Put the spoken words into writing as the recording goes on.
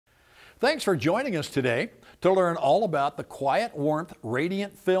Thanks for joining us today to learn all about the QuietWarmth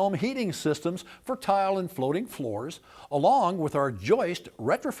Radiant Film Heating Systems for tile and floating floors, along with our Joist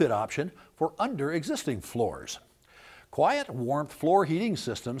retrofit option for under existing floors. QuietWarmth floor heating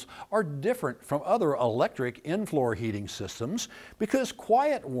systems are different from other electric in-floor heating systems because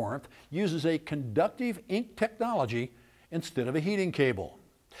QuietWarmth uses a conductive ink technology instead of a heating cable.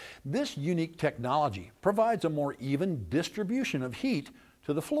 This unique technology provides a more even distribution of heat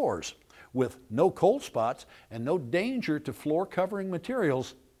to the floors, with no cold spots and no danger to floor covering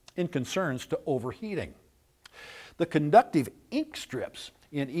materials in concerns to overheating. The conductive ink strips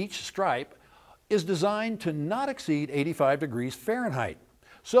in each stripe is designed to not exceed 85 degrees Fahrenheit.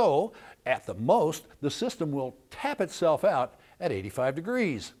 So, at the most, the system will tap itself out at 85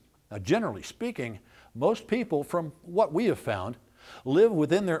 degrees. Now, generally speaking, most people, from what we have found, live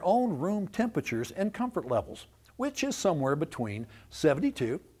within their own room temperatures and comfort levels, which is somewhere between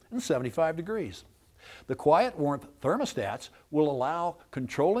 72 and 75 degrees. The QuietWarmth thermostats will allow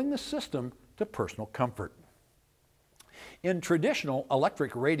controlling the system to personal comfort. In traditional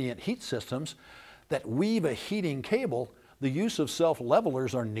electric radiant heat systems that weave a heating cable, the use of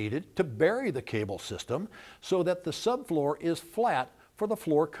self-levelers are needed to bury the cable system so that the subfloor is flat for the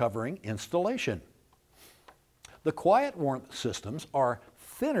floor covering installation. The QuietWarmth systems are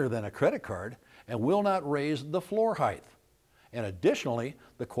thinner than a credit card and will not raise the floor height. And additionally,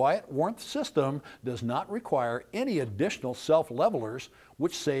 the QuietWarmth system does not require any additional self-levelers,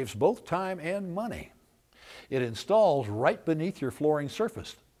 which saves both time and money. It installs right beneath your flooring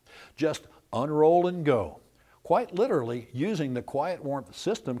surface. Just unroll and go. Quite literally, using the QuietWarmth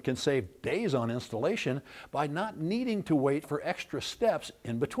system can save days on installation by not needing to wait for extra steps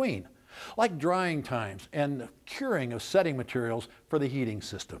in between, like drying times and curing of setting materials for the heating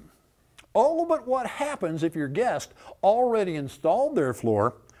system. Oh, but what happens if your guest already installed their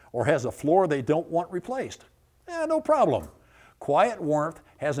floor or has a floor they don't want replaced? No problem. QuietWarmth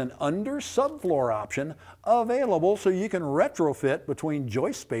has an under subfloor option available so you can retrofit between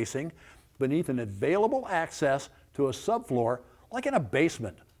joist spacing beneath an available access to a subfloor like in a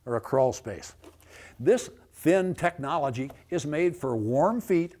basement or a crawl space. This thin technology is made for warm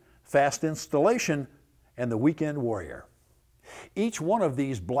feet, fast installation, and the weekend warrior. Each one of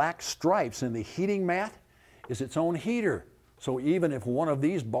these black stripes in the heating mat is its own heater. So even if one of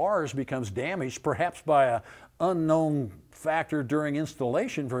these bars becomes damaged, perhaps by an unknown factor during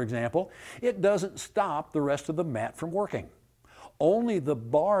installation, for example, it doesn't stop the rest of the mat from working. Only the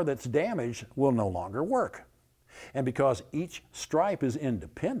bar that's damaged will no longer work. And because each stripe is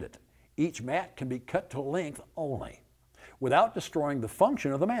independent, each mat can be cut to length only, without destroying the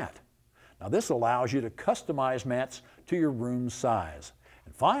function of the mat. Now, this allows you to customize mats to your room's size.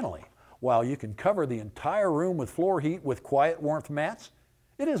 And finally, while you can cover the entire room with floor heat with QuietWarmth mats,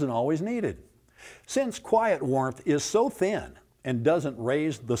 it isn't always needed. Since QuietWarmth is so thin and doesn't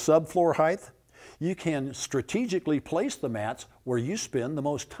raise the subfloor height, you can strategically place the mats where you spend the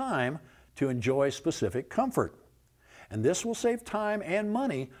most time to enjoy specific comfort. And this will save time and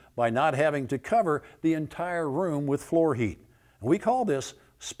money by not having to cover the entire room with floor heat. And we call this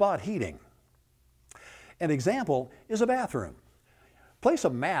spot heating. An example is a bathroom. Place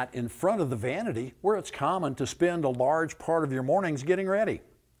a mat in front of the vanity where it's common to spend a large part of your mornings getting ready.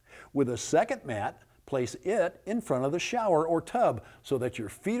 With a second mat, place it in front of the shower or tub so that your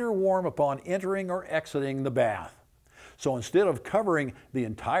feet are warm upon entering or exiting the bath. So instead of covering the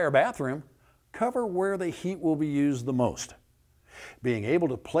entire bathroom, cover where the heat will be used the most. Being able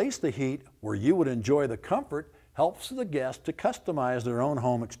to place the heat where you would enjoy the comfort helps the guest to customize their own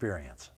home experience.